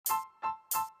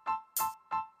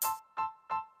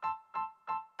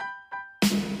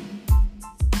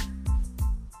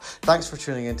Thanks for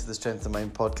tuning into the Strength of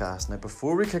Mind podcast. Now,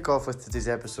 before we kick off with today's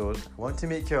episode, I want to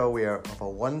make you aware of a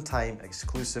one-time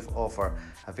exclusive offer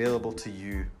available to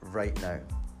you right now.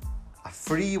 A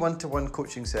free one-to-one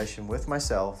coaching session with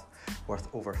myself worth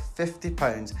over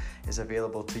 £50 is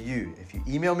available to you if you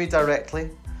email me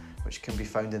directly, which can be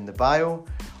found in the bio,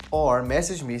 or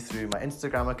message me through my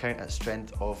Instagram account at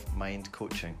Strength of Mind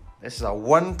Coaching. This is a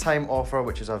one-time offer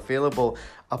which is available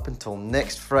up until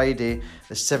next Friday,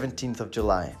 the 17th of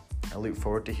July. I look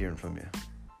forward to hearing from you.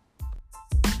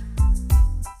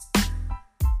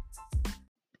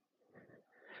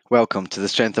 Welcome to the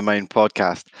Strength of Mind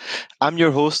podcast. I'm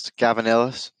your host, Gavin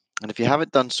Ellis, and if you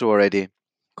haven't done so already,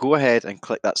 go ahead and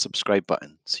click that subscribe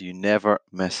button so you never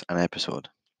miss an episode.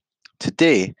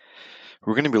 Today,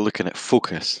 we're going to be looking at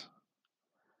focus.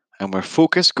 And where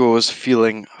focus goes,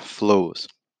 feeling flows.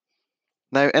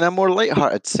 Now, in a more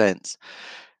light-hearted sense,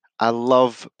 I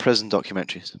love prison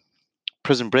documentaries.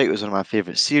 Prison Break was one of my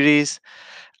favourite series,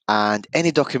 and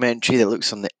any documentary that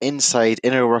looks on the inside,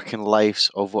 inner working lives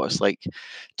of what it's like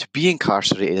to be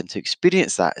incarcerated and to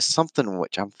experience that is something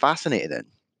which I'm fascinated in.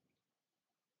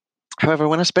 However,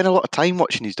 when I spend a lot of time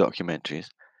watching these documentaries,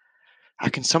 I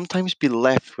can sometimes be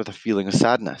left with a feeling of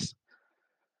sadness,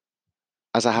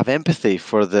 as I have empathy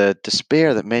for the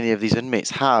despair that many of these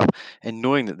inmates have in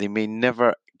knowing that they may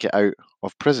never get out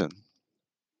of prison.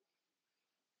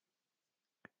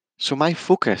 So my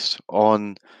focus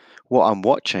on what I'm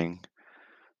watching,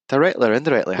 directly or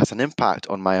indirectly, has an impact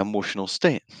on my emotional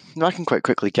state. Now, I can quite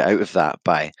quickly get out of that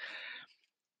by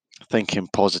thinking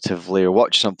positively or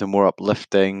watch something more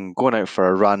uplifting, going out for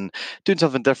a run, doing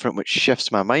something different which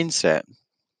shifts my mindset.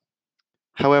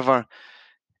 However,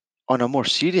 on a more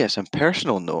serious and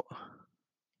personal note,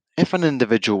 if an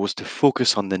individual was to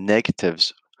focus on the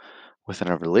negatives within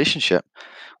a relationship,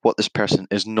 what this person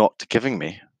is not giving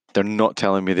me, they're not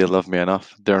telling me they love me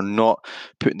enough, they're not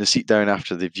putting the seat down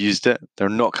after they've used it, they're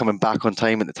not coming back on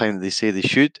time at the time that they say they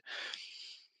should,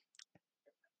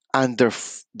 and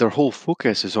their whole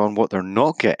focus is on what they're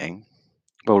not getting,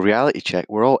 well, reality check,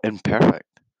 we're all imperfect.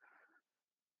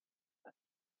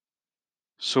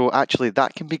 So actually,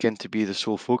 that can begin to be the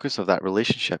sole focus of that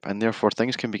relationship, and therefore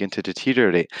things can begin to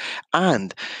deteriorate.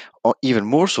 And even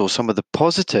more so, some of the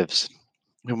positives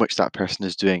in which that person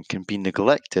is doing can be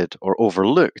neglected or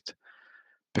overlooked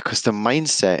because the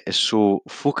mindset is so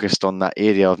focused on that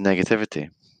area of negativity.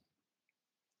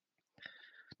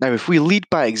 Now, if we lead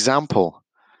by example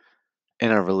in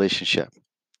our relationship,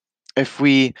 if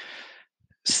we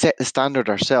set the standard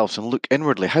ourselves and look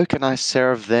inwardly, how can I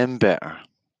serve them better?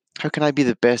 How can I be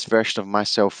the best version of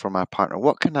myself for my partner?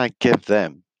 What can I give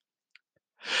them?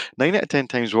 9 out of 10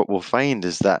 times what we'll find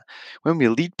is that when we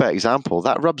lead by example,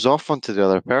 that rubs off onto the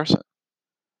other person.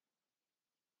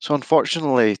 So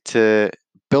unfortunately, to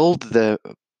build the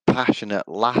passionate,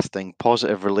 lasting,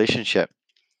 positive relationship,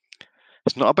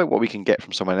 it's not about what we can get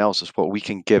from someone else, it's what we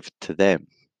can give to them.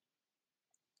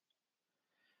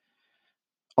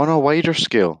 On a wider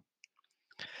scale,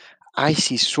 I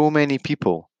see so many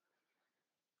people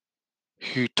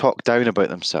who talk down about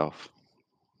themselves.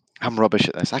 I'm rubbish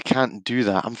at this. I can't do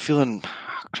that. I'm feeling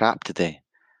crap today.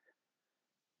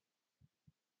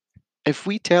 If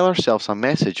we tell ourselves a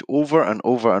message over and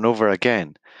over and over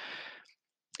again,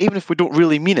 even if we don't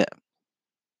really mean it,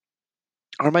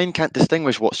 our mind can't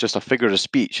distinguish what's just a figure of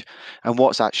speech and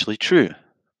what's actually true.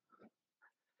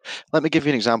 Let me give you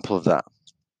an example of that.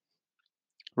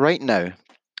 Right now,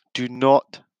 do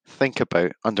not think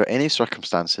about, under any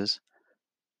circumstances,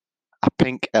 a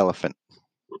pink elephant.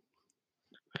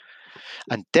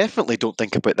 And definitely don't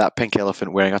think about that pink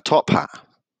elephant wearing a top hat.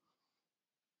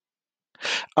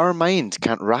 Our mind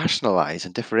can't rationalize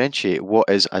and differentiate what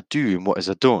is a do and what is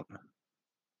a don't.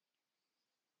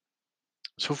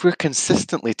 So if we're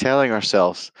consistently telling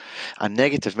ourselves a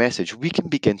negative message, we can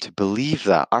begin to believe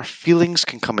that. Our feelings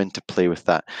can come into play with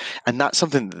that. And that's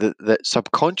something that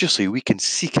subconsciously we can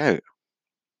seek out.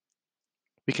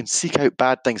 We can seek out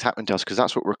bad things happening to us because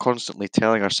that's what we're constantly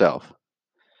telling ourselves.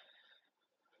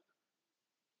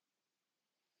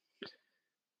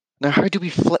 Now, how do we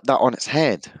flip that on its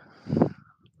head?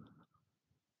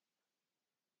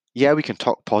 Yeah, we can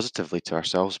talk positively to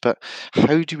ourselves, but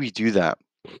how do we do that?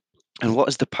 And what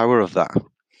is the power of that?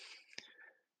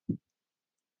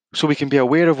 So we can be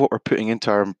aware of what we're putting into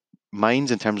our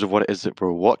minds in terms of what it is that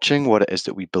we're watching, what it is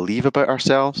that we believe about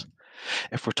ourselves.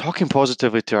 If we're talking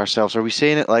positively to ourselves, are we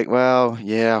saying it like, well,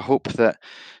 yeah, I hope that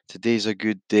today's a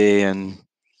good day and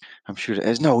I'm sure it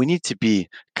is? No, we need to be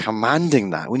commanding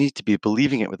that. We need to be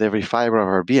believing it with every fiber of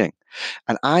our being.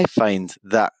 And I find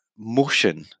that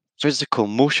motion, physical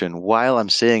motion, while I'm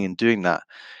saying and doing that,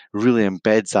 really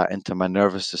embeds that into my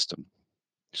nervous system.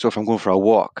 So if I'm going for a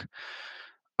walk,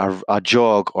 a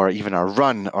jog, or even a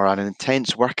run, or an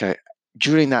intense workout,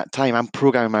 during that time, I'm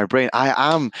programming my brain. I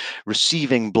am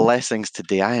receiving blessings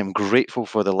today. I am grateful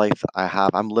for the life that I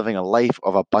have. I'm living a life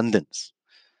of abundance.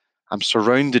 I'm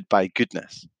surrounded by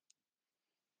goodness.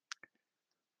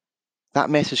 That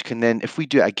message can then, if we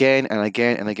do it again and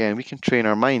again and again, we can train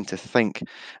our mind to think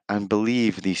and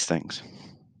believe these things.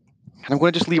 And I'm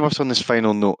going to just leave us on this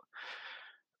final note.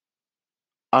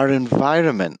 Our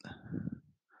environment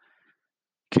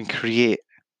can create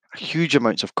huge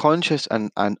amounts of conscious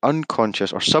and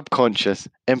unconscious or subconscious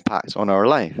impacts on our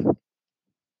life.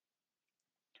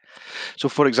 So,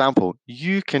 for example,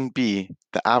 you can be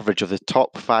the average of the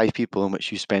top 5 people in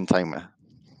which you spend time with.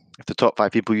 If the top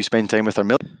 5 people you spend time with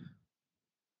are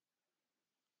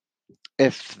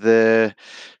if the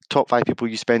top 5 people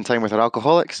you spend time with are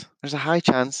alcoholics, there's a high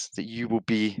chance that you will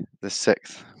be the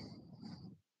 6th.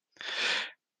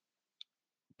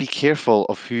 Be careful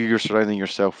of who you're surrounding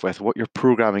yourself with, what you're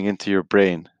programming into your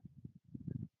brain.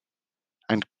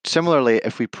 And similarly,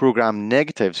 if we program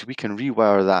negatives, we can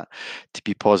rewire that to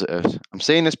be positives. I'm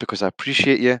saying this because I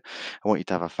appreciate you. I want you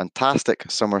to have a fantastic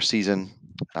summer season.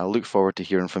 I look forward to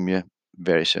hearing from you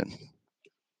very soon.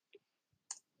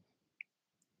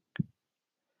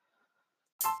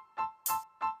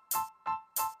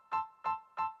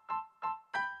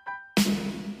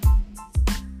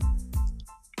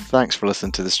 Thanks for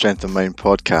listening to the Strength of Mind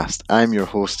podcast. I'm your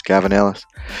host, Gavin Ellis.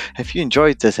 If you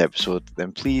enjoyed this episode,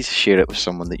 then please share it with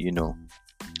someone that you know.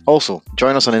 Also,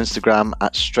 join us on Instagram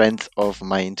at Strength of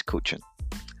Mind Coaching,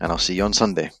 and I'll see you on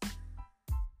Sunday.